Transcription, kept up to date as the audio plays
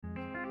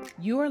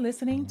You are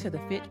listening to the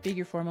Fit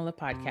Figure Formula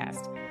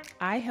podcast.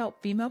 I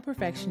help female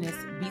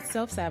perfectionists beat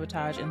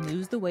self-sabotage and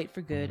lose the weight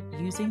for good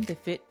using the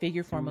Fit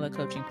Figure Formula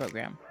coaching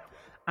program.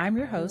 I'm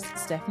your host,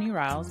 Stephanie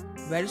Riles,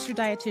 registered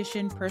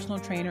dietitian, personal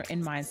trainer,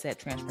 and mindset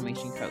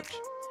transformation coach.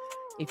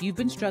 If you've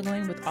been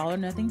struggling with all or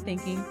nothing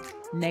thinking,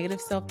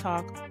 negative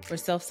self-talk, or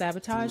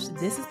self-sabotage,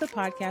 this is the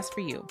podcast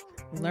for you.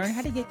 Learn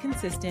how to get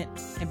consistent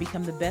and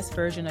become the best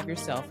version of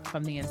yourself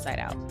from the inside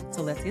out.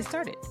 So let's get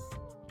started.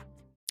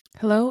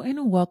 Hello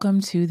and welcome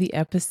to the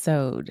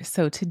episode.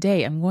 So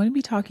today I'm going to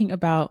be talking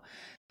about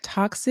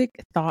toxic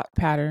thought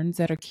patterns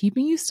that are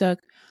keeping you stuck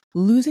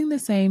losing the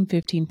same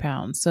 15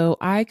 pounds. So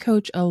I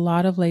coach a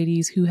lot of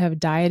ladies who have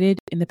dieted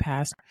in the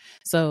past.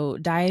 So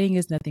dieting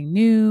is nothing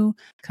new,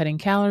 cutting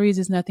calories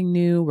is nothing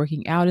new,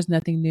 working out is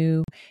nothing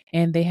new,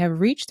 and they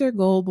have reached their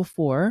goal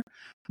before,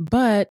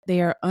 but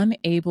they are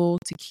unable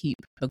to keep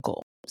the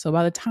goal. So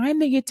by the time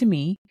they get to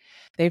me,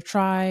 they've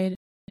tried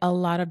a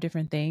lot of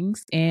different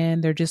things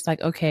and they're just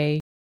like,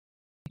 okay,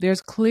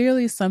 there's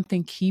clearly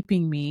something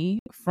keeping me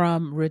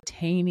from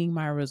retaining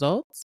my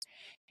results.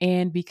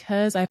 And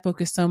because I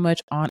focus so much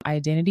on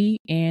identity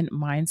and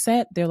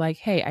mindset, they're like,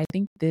 hey, I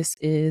think this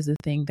is the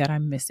thing that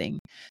I'm missing.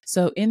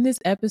 So in this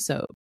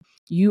episode,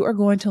 you are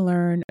going to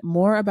learn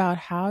more about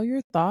how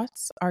your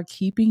thoughts are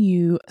keeping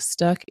you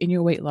stuck in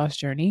your weight loss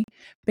journey,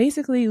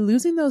 basically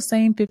losing those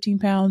same 15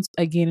 pounds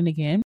again and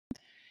again.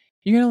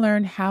 You're going to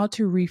learn how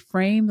to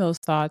reframe those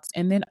thoughts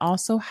and then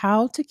also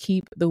how to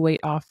keep the weight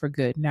off for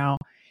good. Now,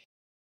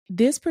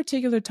 this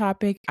particular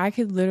topic, I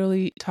could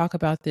literally talk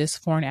about this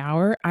for an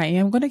hour. I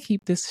am going to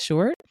keep this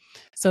short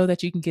so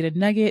that you can get a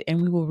nugget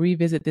and we will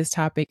revisit this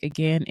topic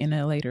again in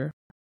a later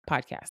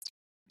podcast.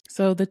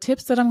 So the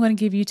tips that I'm going to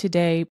give you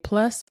today,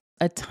 plus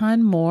a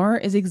ton more,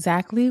 is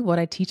exactly what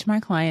I teach my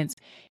clients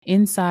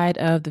inside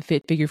of the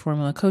Fit Figure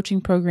Formula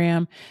coaching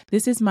program.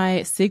 This is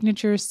my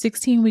signature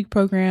 16-week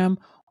program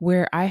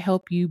where I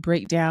help you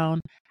break down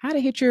how to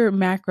hit your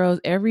macros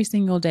every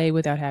single day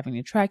without having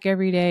to track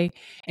every day,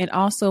 and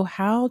also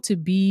how to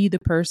be the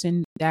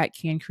person that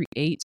can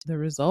create the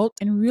result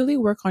and really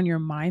work on your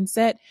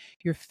mindset,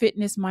 your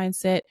fitness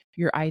mindset,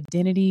 your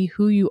identity,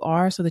 who you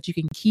are, so that you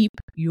can keep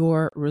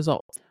your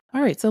results.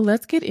 All right, so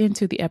let's get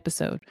into the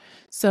episode.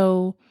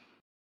 So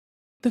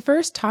the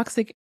first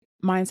toxic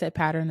mindset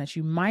pattern that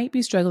you might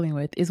be struggling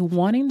with is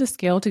wanting the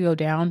scale to go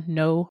down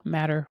no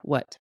matter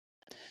what.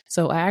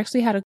 So I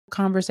actually had a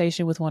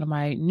conversation with one of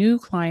my new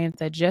clients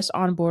that just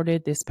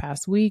onboarded this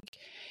past week.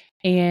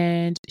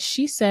 And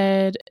she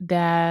said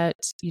that,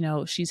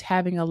 she's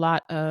having a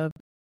lot of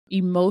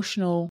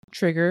emotional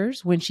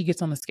triggers when she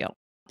gets on the scale.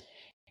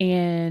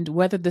 And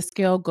whether the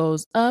scale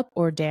goes up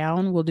or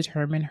down will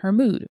determine her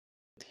mood.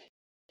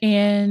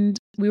 And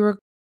we were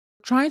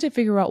trying to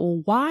figure out,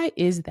 well, why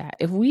is that?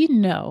 If we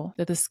know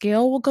that the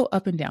scale will go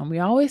up and down, we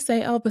always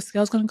say, oh, the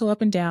scale's going to go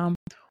up and down.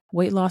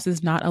 Weight loss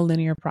is not a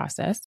linear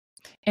process.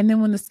 And then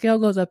when the scale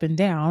goes up and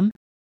down,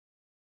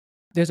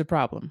 there's a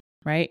problem,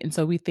 right? And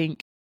so we think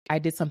I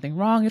did something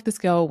wrong if the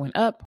scale went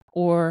up,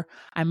 or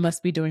I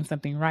must be doing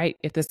something right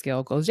if the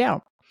scale goes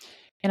down.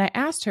 And I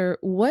asked her,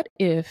 what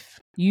if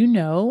you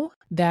know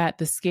that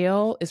the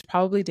scale is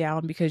probably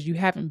down because you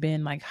haven't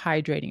been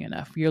hydrating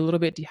enough? You're a little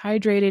bit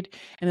dehydrated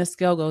and the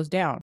scale goes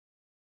down.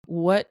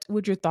 What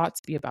would your thoughts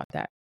be about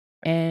that?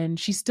 And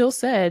she still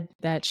said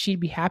that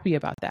she'd be happy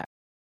about that.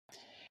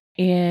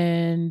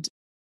 And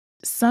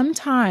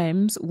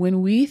sometimes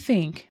when we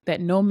think that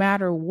no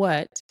matter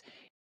what,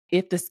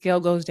 if the scale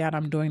goes down,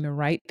 I'm doing the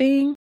right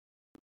thing,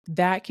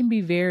 that can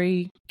be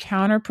very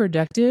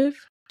counterproductive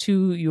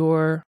to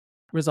your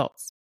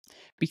results.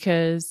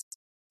 Because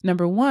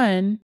number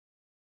one,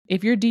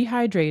 if you're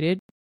dehydrated,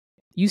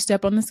 you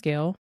step on the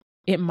scale,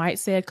 it might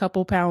say a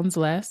couple pounds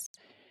less.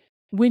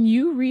 When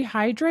you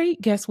rehydrate,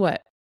 guess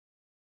what?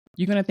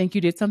 You're going to think you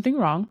did something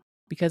wrong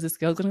because the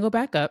scale's going to go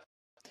back up.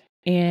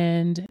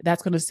 And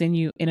that's going to send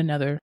you in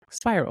another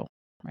spiral,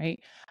 right?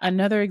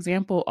 Another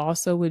example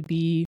also would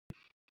be,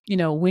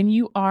 when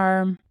you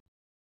are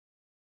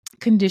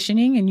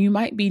conditioning and you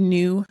might be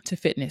new to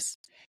fitness,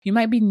 you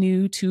might be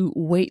new to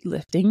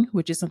weightlifting,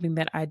 which is something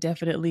that I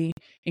definitely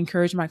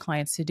encourage my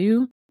clients to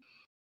do.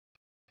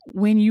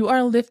 When you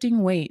are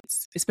lifting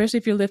weights, especially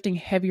if you're lifting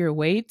heavier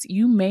weights,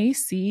 you may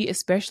see,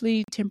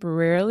 especially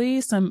temporarily,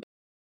 some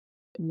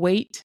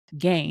weight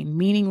gain,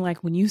 meaning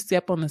when you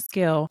step on the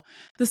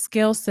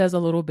scale says a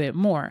little bit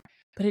more,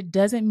 but it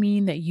doesn't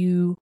mean that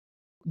you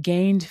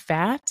gained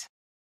fat,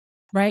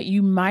 right?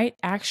 You might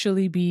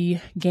actually be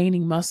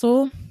gaining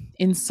muscle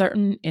in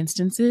certain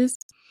instances,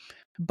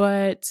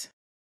 but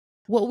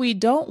what we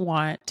don't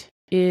want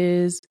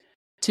is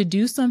to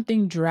do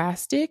something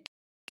drastic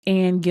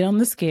and get on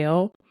the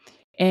scale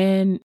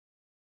and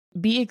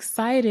be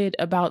excited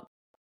about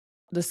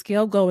the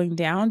scale going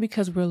down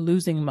because we're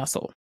losing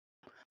muscle.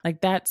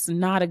 That's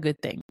not a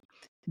good thing.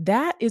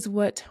 That is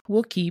what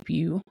will keep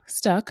you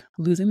stuck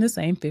losing the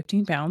same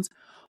 15 pounds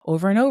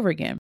over and over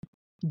again.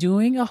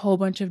 Doing a whole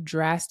bunch of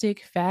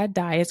drastic fad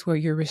diets where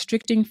you're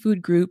restricting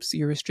food groups,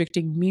 you're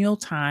restricting meal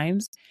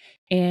times,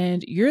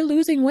 and you're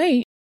losing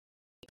weight,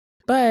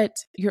 but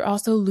you're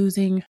also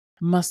losing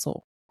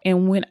muscle.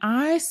 And when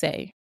I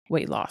say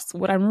weight loss,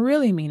 what I'm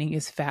really meaning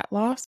is fat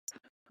loss.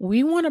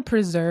 We want to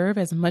preserve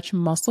as much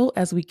muscle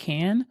as we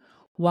can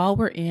while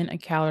we're in a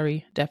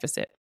calorie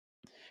deficit,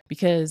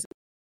 because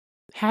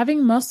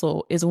having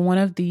muscle is one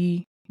of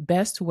the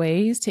best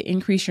ways to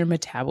increase your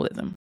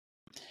metabolism.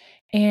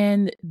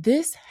 And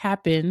this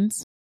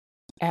happens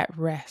at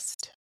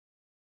rest,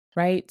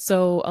 right?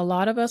 So a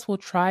lot of us will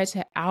try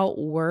to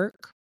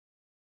outwork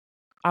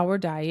our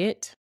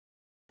diet,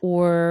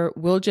 or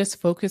we'll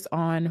just focus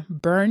on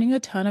burning a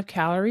ton of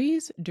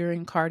calories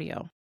during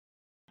cardio.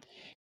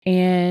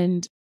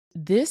 And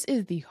this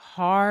is the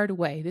hard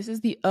way. This is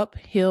the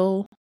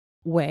uphill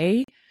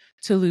way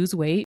to lose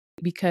weight,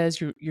 because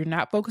you're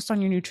not focused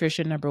on your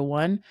nutrition, number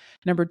one.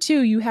 Number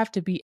two, you have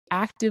to be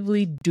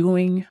actively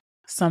doing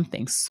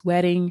something,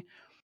 sweating,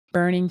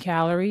 burning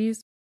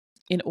calories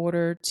in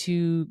order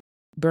to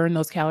burn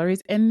those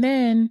calories. And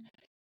then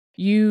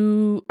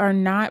you are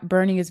not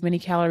burning as many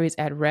calories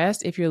at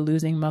rest if you're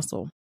losing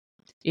muscle.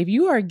 If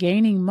you are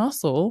gaining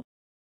muscle,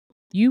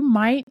 you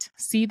might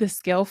see the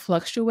scale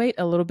fluctuate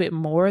a little bit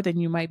more than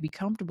you might be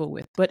comfortable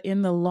with. But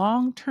in the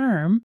long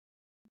term,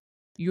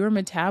 your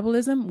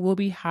metabolism will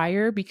be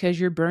higher because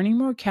you're burning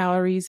more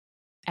calories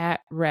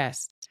at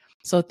rest.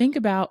 So think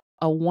about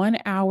a 1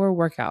 hour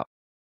workout.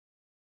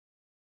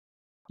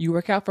 You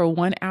work out for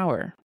 1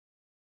 hour,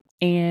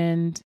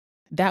 and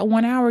that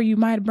 1 hour you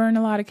might burn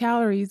a lot of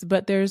calories,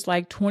 but there's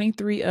like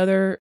 23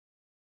 other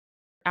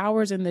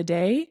hours in the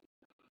day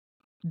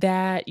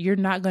that you're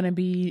not going to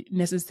be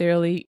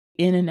necessarily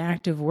in an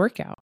active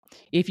workout.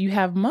 If you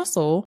have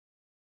muscle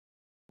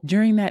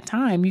during that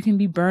time, you can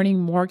be burning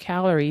more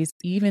calories,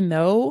 even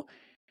though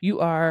you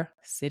are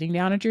sitting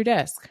down at your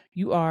desk,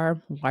 you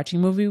are watching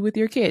a movie with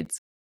your kids.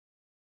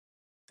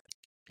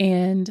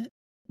 And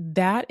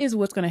that is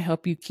what's going to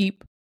help you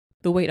keep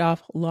the weight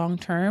off long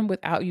term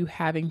without you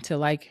having to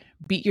like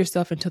beat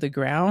yourself into the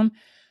ground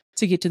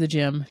to get to the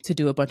gym to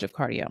do a bunch of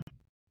cardio.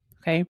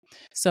 Okay.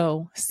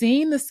 So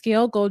seeing the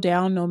scale go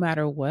down no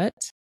matter what,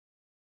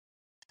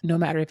 no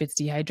matter if it's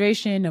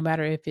dehydration, no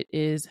matter if it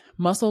is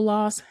muscle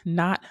loss,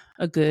 not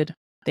a good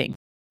thing.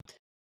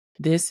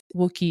 This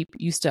will keep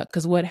you stuck,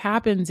 because what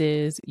happens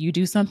is you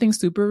do something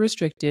super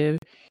restrictive,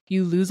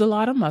 you lose a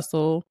lot of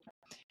muscle,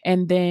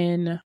 and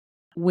then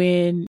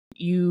when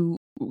you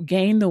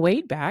gain the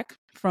weight back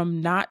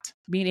from not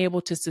being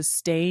able to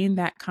sustain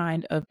that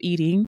kind of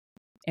eating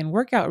and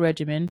workout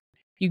regimen,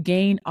 you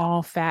gain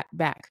all fat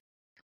back,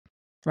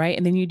 right?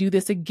 And then you do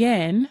this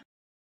again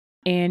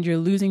and you're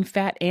losing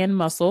fat and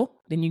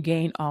muscle, then you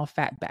gain all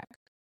fat back.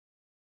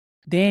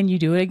 Then you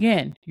do it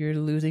again. You're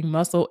losing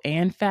muscle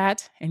and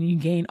fat, and you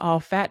gain all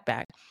fat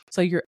back.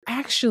 So you're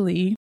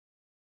actually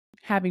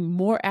having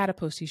more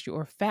adipose tissue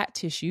or fat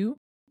tissue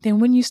than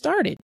when you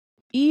started,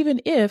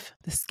 even if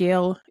the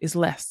scale is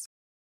less.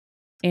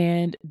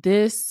 And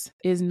this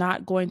is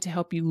not going to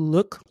help you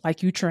look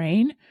like you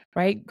train,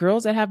 right?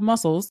 Girls that have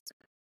muscles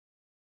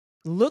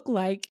look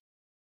like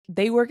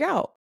they work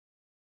out.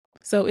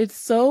 So it's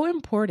so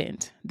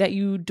important that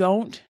you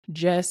don't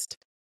just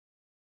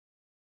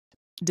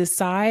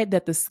decide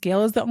that the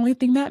scale is the only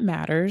thing that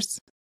matters.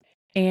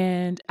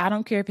 And I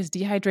don't care if it's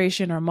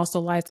dehydration or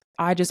muscle loss.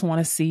 I just want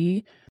to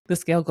see the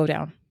scale go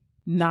down.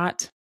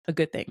 Not a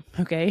good thing.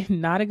 Okay.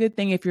 Not a good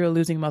thing if you're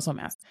losing muscle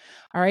mass.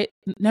 All right.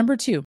 Number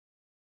two,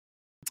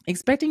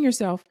 expecting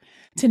yourself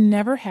to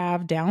never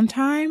have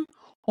downtime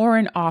or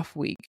an off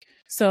week.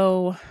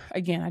 So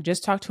again, I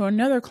just talked to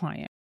another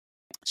client.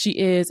 She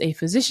is a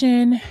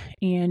physician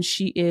and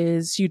she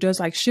does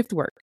like shift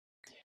work.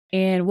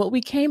 And what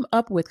we came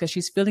up with, because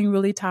she's feeling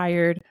really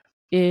tired,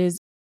 is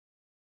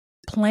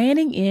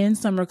planning in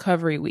some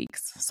recovery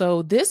weeks.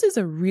 So this is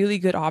a really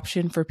good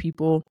option for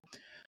people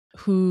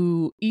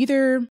who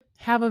either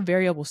have a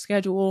variable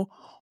schedule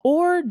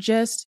or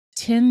just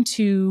tend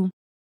to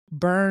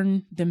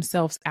burn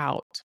themselves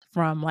out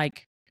from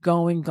like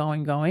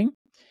going,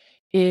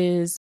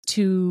 is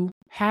to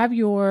have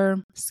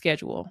your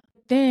schedule.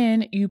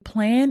 Then you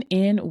plan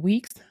in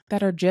weeks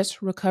that are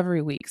just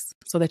recovery weeks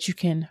so that you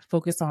can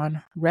focus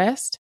on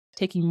rest,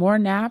 taking more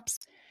naps,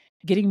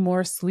 getting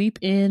more sleep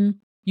in.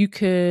 You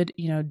could,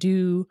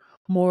 do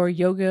more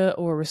yoga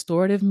or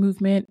restorative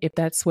movement if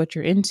that's what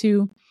you're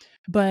into.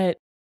 But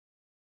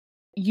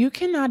you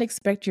cannot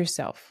expect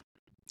yourself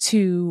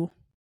to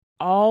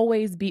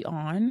always be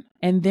on.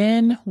 And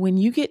then when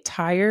you get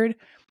tired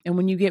and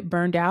when you get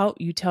burned out,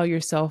 you tell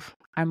yourself,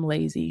 I'm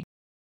lazy.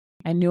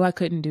 I knew I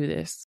couldn't do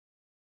this.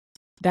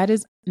 That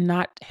is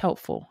not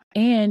helpful.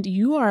 And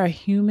you are a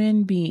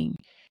human being.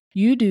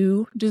 You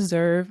do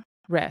deserve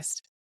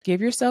rest.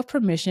 Give yourself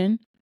permission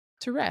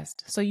to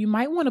rest. So you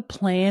might want to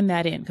plan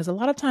that in, because a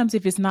lot of times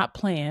if it's not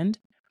planned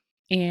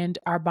and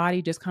our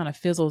body just kind of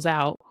fizzles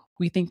out,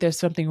 we think there's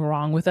something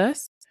wrong with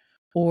us,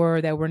 or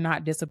that we're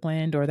not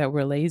disciplined, or that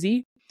we're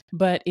lazy.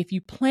 But if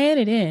you plan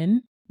it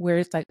in where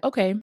it's like,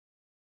 okay,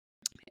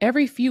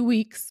 every few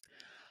weeks,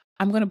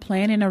 I'm going to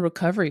plan in a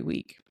recovery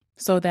week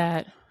so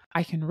that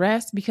I can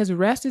rest, because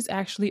rest is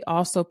actually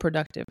also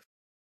productive.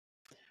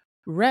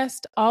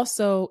 rest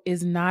also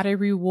is not a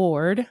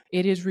reward,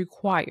 it is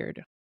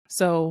required.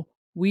 So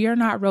we are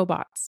not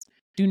robots.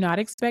 Do not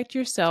expect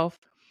yourself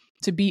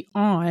to be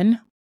on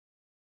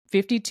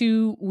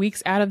 52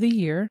 weeks out of the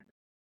year,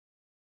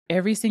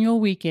 every single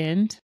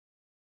weekend,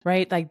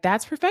 right? Like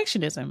that's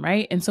perfectionism,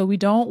 right? And so we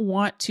don't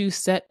want to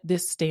set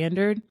this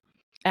standard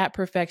at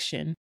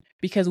perfection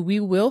because we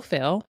will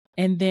fail.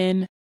 And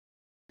then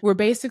we're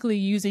basically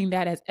using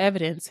that as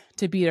evidence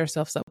to beat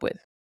ourselves up with.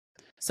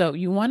 So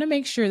you want to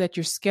make sure that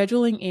you're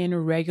scheduling in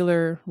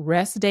regular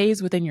rest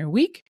days within your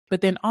week,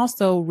 but then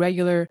also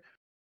regular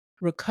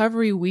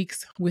recovery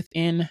weeks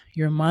within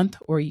your month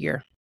or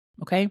year.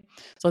 Okay.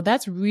 So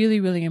that's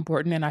really, really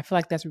important. And I feel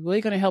like that's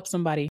really going to help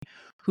somebody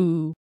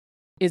who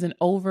is an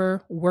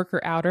over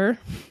worker outer,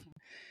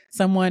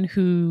 someone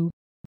who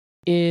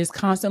is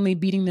constantly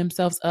beating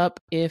themselves up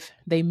if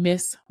they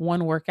miss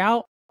one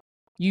workout.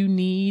 You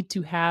need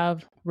to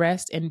have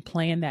rest and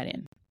plan that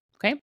in.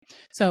 Okay.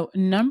 So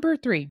number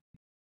 3,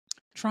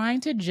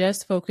 trying to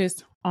just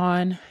focus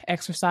on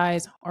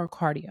exercise or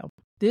cardio.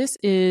 This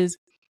is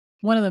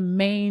one of the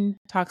main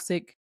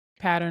toxic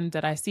patterns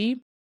that I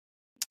see.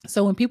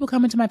 So when people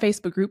come into my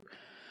Facebook group,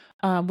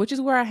 which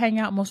is where I hang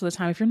out most of the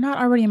time. If you're not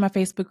already in my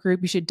Facebook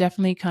group, you should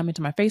definitely come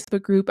into my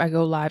Facebook group. I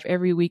go live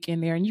every week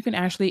in there, and you can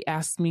actually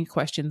ask me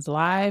questions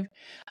live.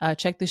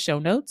 Check the show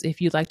notes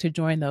if you'd like to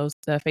join the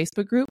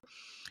Facebook group.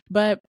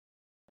 But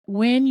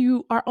when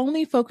you are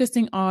only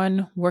focusing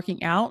on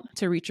working out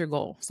to reach your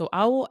goal. So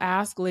I will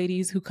ask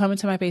ladies who come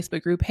into my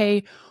Facebook group,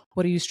 hey,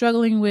 what are you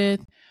struggling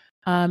with?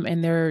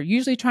 And they're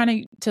usually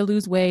trying to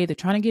lose weight. They're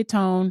trying to get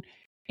toned.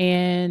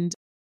 And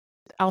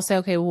I'll say,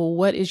 okay, well,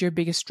 what is your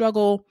biggest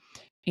struggle?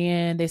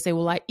 And they say,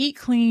 well, I eat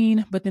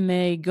clean, but then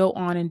they go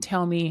on and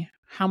tell me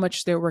how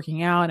much they're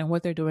working out and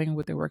what they're doing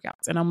with their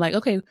workouts. And I'm like,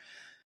 okay,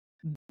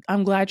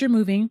 I'm glad you're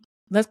moving.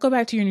 Let's go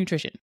back to your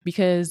nutrition,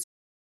 because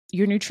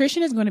your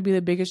nutrition is going to be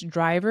the biggest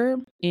driver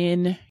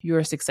in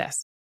your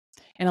success.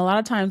 And a lot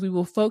of times we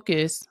will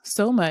focus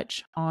so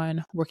much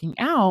on working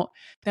out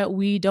that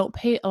we don't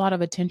pay a lot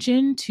of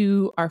attention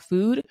to our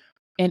food.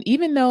 And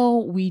even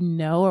though we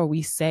know, or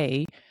we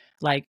say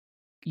like,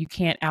 you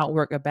can't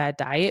outwork a bad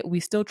diet, we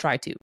still try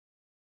to.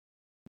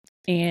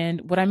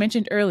 And what I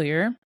mentioned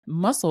earlier,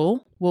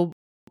 muscle will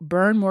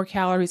burn more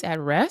calories at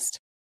rest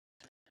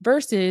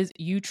versus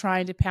you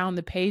trying to pound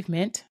the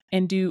pavement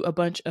and do a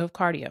bunch of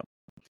cardio.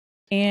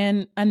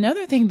 And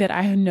another thing that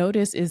I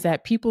noticed is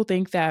that people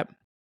think that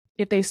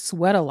if they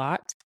sweat a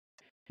lot,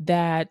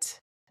 that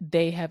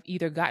they have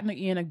either gotten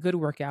in a good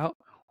workout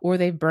or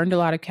they've burned a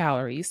lot of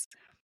calories.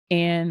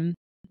 And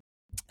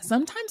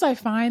sometimes I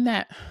find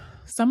that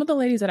some of the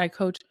ladies that I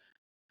coach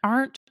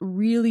aren't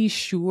really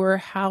sure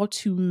how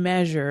to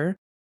measure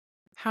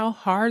how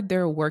hard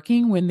they're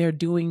working when they're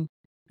doing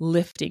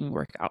lifting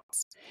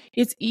workouts.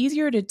 It's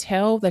easier to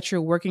tell that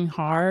you're working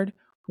hard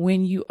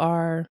when you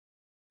are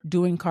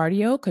doing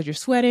cardio because you're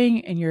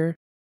sweating and you're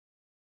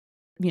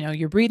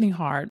breathing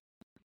hard.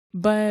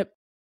 But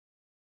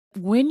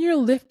when you're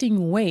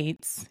lifting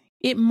weights,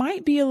 it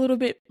might be a little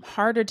bit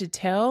harder to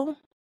tell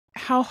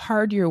how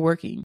hard you're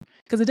working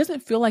because it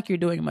doesn't feel like you're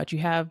doing much. You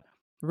have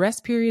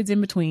rest periods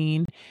in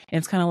between, and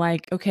it's kind of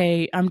like,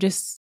 okay, I'm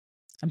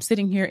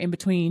sitting here in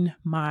between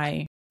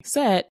my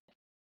set,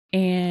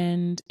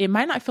 and it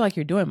might not feel like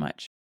you're doing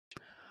much.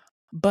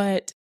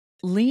 But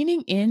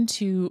leaning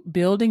into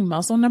building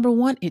muscle, number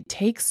 1, it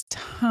takes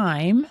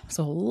time.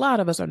 So a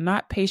lot of us are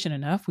not patient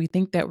enough. We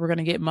think that we're going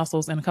to get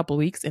muscles in a couple of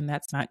weeks, and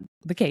that's not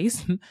the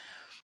case.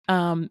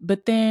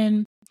 But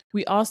then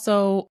we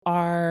also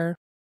are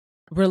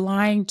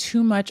relying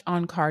too much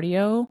on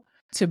cardio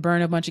to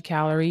burn a bunch of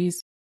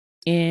calories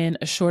in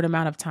a short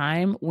amount of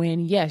time, when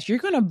yes, you're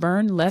going to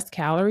burn less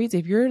calories.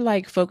 If you're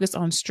like focused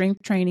on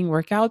strength training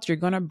workouts, you're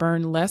going to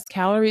burn less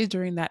calories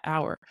during that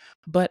hour.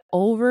 But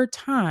over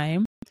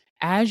time,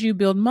 as you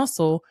build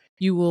muscle,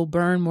 you will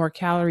burn more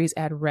calories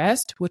at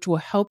rest, which will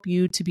help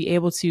you to be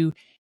able to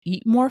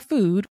eat more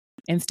food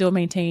and still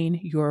maintain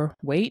your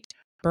weight,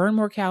 burn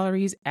more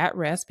calories at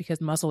rest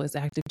because muscle is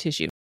active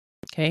tissue.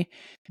 Okay.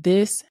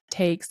 This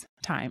takes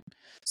time.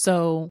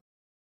 So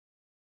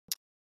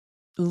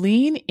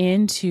lean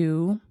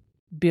into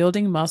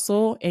building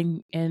muscle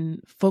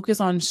and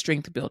focus on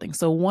strength building.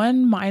 So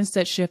one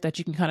mindset shift that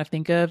you can kind of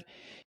think of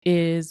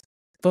is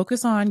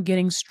focus on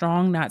getting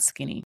strong, not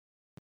skinny.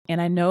 And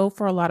I know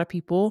for a lot of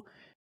people,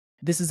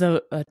 this is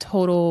a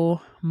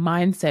total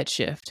mindset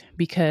shift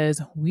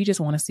because we just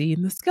want to see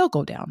the scale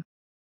go down.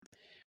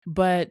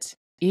 But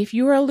if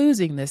you are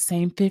losing the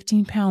same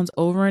 15 pounds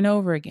over and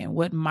over again,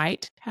 what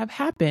might have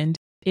happened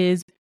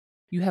is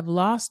you have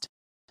lost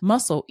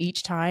muscle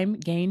each time,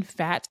 gained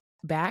fat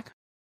back,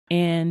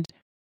 and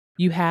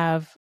you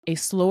have a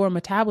slower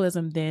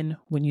metabolism than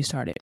when you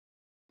started.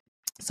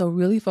 So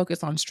really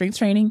focus on strength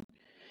training,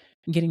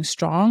 getting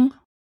strong,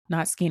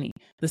 not skinny.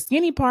 The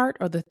skinny part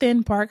or the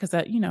thin part, because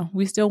that,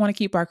 we still want to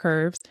keep our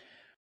curves,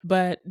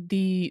 but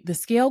the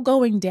scale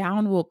going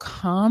down will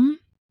come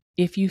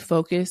if you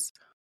focus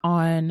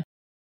on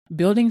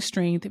building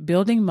strength,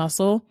 building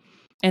muscle,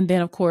 and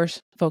then of course,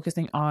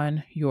 focusing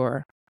on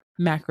your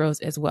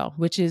macros as well,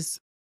 which is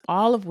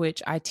all of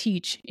which I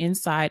teach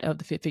inside of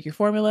the Fit Figure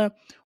Formula,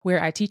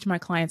 where I teach my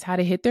clients how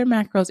to hit their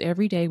macros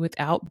every day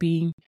without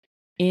being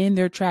in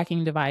their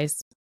tracking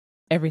device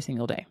every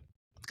single day,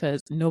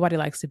 because nobody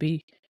likes to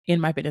be in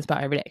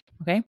MyFitnessPal every day.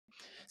 Okay.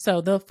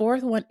 So the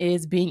fourth one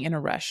is being in a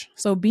rush.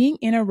 So being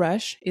in a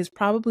rush is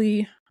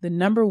probably the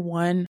number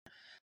one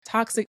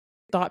toxic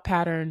thought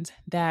patterns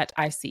that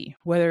I see,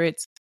 whether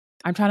it's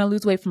I'm trying to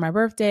lose weight for my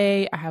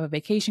birthday, I have a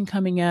vacation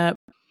coming up,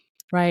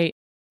 right?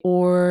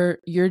 Or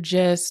you're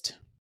just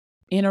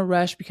in a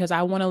rush because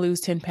I want to lose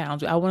 10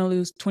 pounds. I want to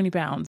lose 20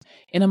 pounds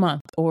in a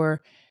month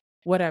or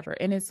whatever.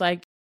 And it's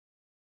like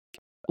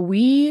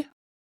we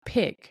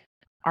pick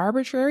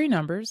arbitrary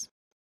numbers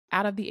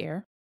out of the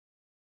air,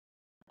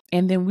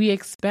 and then we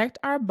expect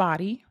our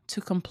body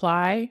to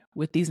comply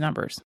with these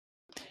numbers.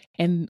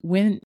 And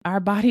when our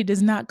body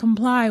does not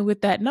comply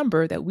with that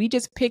number that we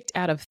just picked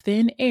out of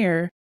thin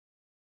air,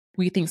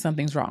 we think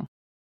something's wrong.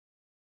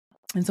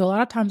 And so a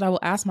lot of times I will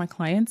ask my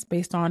clients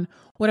based on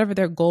whatever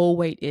their goal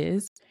weight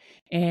is.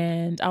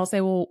 And I'll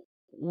say, well,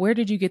 where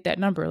did you get that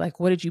number? Like,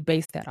 what did you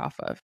base that off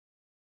of?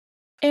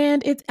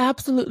 And it's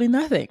absolutely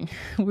nothing.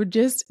 We're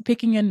just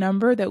picking a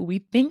number that we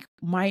think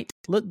might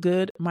look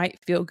good, might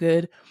feel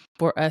good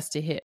for us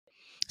to hit.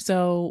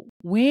 So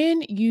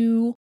when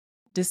you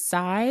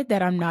decide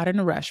that I'm not in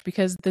a rush,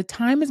 because the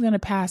time is going to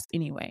pass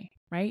anyway,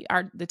 right?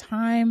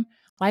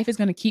 Life is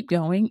going to keep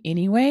going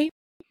anyway.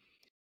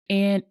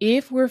 And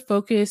if we're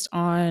focused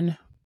on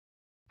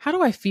how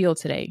do I feel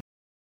today?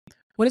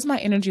 What is my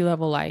energy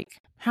level like?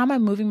 How am I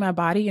moving my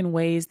body in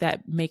ways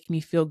that make me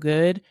feel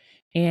good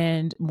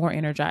and more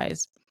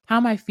energized? How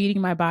am I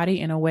feeding my body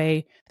in a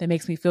way that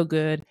makes me feel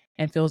good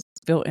and feel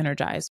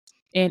energized?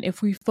 And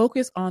if we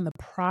focus on the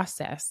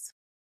process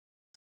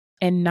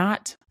and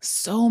not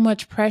so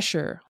much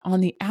pressure on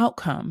the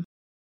outcome,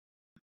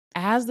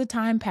 as the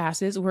time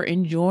passes, we're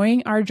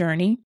enjoying our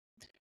journey.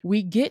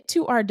 We get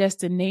to our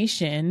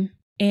destination,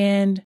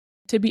 and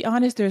to be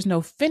honest, there's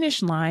no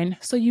finish line,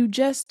 so you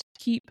just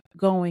keep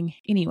going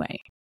anyway.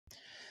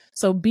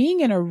 So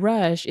being in a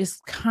rush is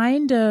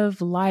kind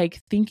of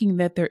like thinking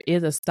that there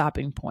is a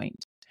stopping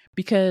point,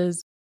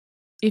 because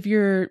if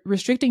you're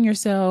restricting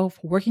yourself,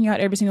 working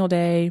out every single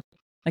day,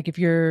 like if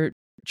you're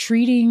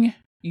treating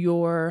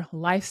your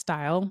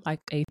lifestyle like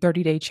a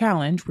 30-day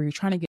challenge where you're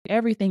trying to get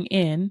everything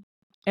in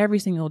every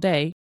single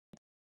day,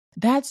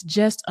 that's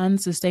just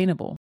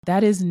unsustainable.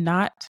 That is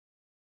not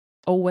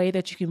a way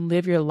that you can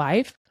live your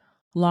life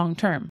long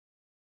term.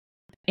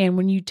 And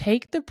when you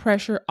take the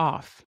pressure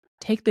off,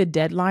 take the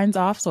deadlines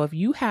off. So if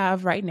you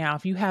have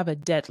a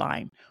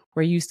deadline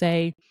where you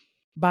say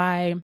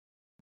by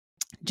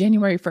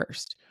January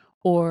 1st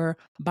or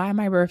by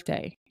my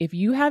birthday, if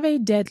you have a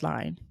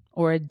deadline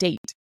or a date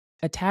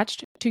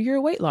attached to your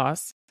weight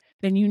loss,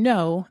 then you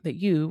know that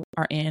you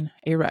are in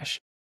a rush.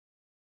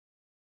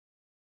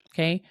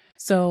 Okay.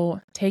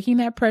 So taking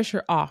that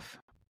pressure off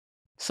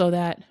so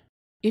that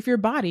if your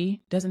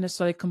body doesn't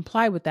necessarily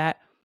comply with that,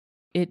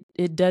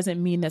 it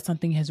doesn't mean that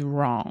something is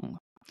wrong.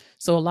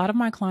 So a lot of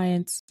my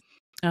clients,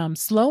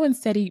 slow and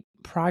steady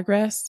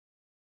progress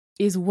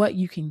is what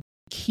you can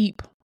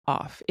keep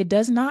off. It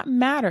does not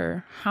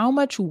matter how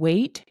much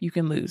weight you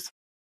can lose.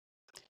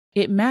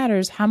 It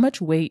matters how much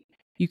weight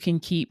you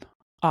can keep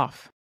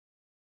off.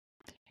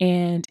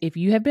 And if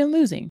you have been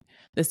losing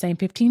the same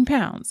 15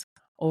 pounds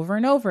over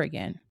and over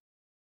again,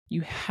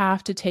 you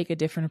have to take a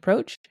different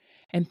approach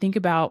and think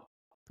about,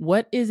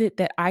 what is it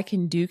that I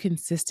can do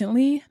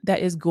consistently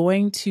that is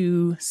going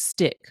to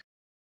stick?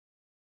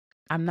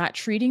 I'm not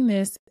treating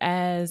this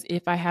as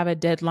if I have a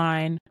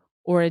deadline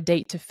or a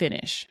date to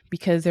finish,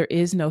 because there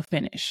is no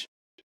finish.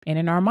 And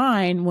in our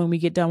mind, when we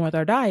get done with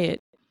our diet,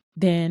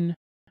 then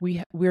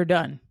we're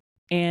done.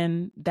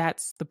 And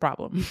that's the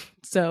problem.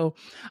 So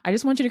I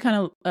just want you to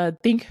kind of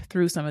think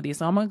through some of these.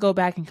 So I'm going to go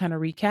back and kind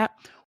of recap.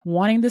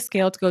 Wanting the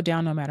scale to go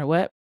down no matter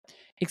what.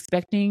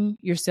 Expecting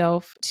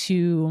yourself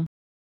to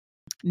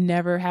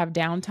never have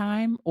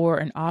downtime or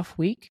an off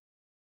week.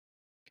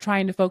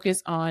 Trying to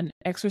focus on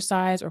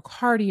exercise or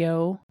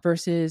cardio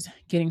versus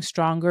getting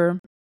stronger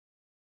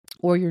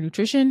or your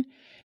nutrition,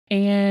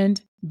 and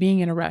being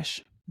in a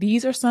rush.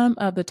 These are some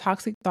of the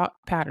toxic thought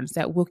patterns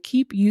that will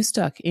keep you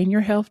stuck in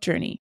your health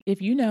journey.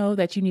 If you know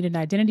that you need an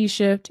identity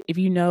shift, if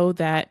you know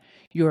that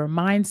your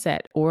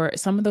mindset or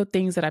some of the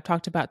things that I've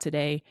talked about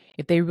today,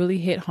 if they really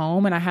hit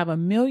home, and I have a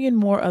million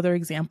more other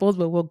examples,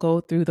 but we'll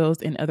go through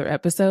those in other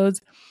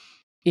episodes.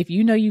 If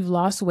you know you've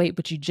lost weight,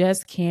 but you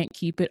just can't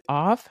keep it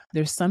off,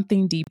 there's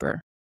something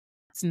deeper.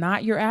 It's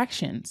not your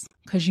actions,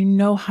 because you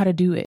know how to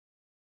do it.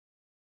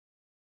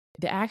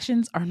 The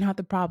actions are not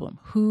the problem.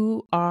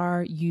 Who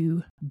are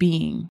you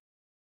being?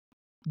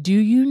 Do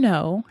you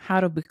know how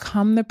to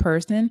become the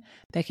person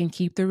that can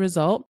keep the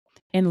result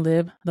and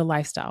live the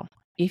lifestyle?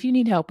 If you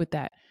need help with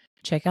that,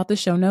 check out the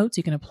show notes.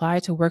 You can apply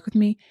to work with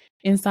me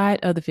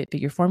inside of the Fit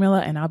Figure Formula,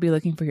 and I'll be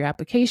looking for your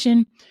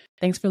application.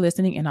 Thanks for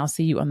listening, and I'll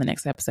see you on the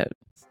next episode.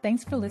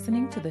 Thanks for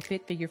listening to the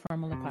Fit Figure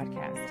Formula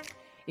podcast.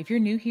 If you're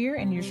new here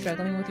and you're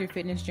struggling with your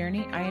fitness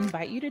journey, I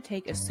invite you to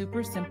take a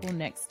super simple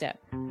next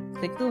step.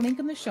 Click the link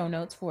in the show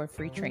notes for a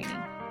free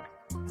training.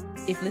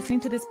 If listening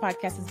to this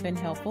podcast has been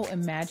helpful,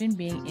 imagine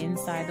being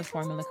inside the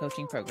Formula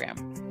Coaching Program.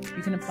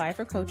 You can apply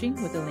for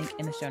coaching with the link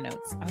in the show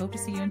notes. I hope to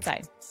see you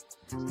inside.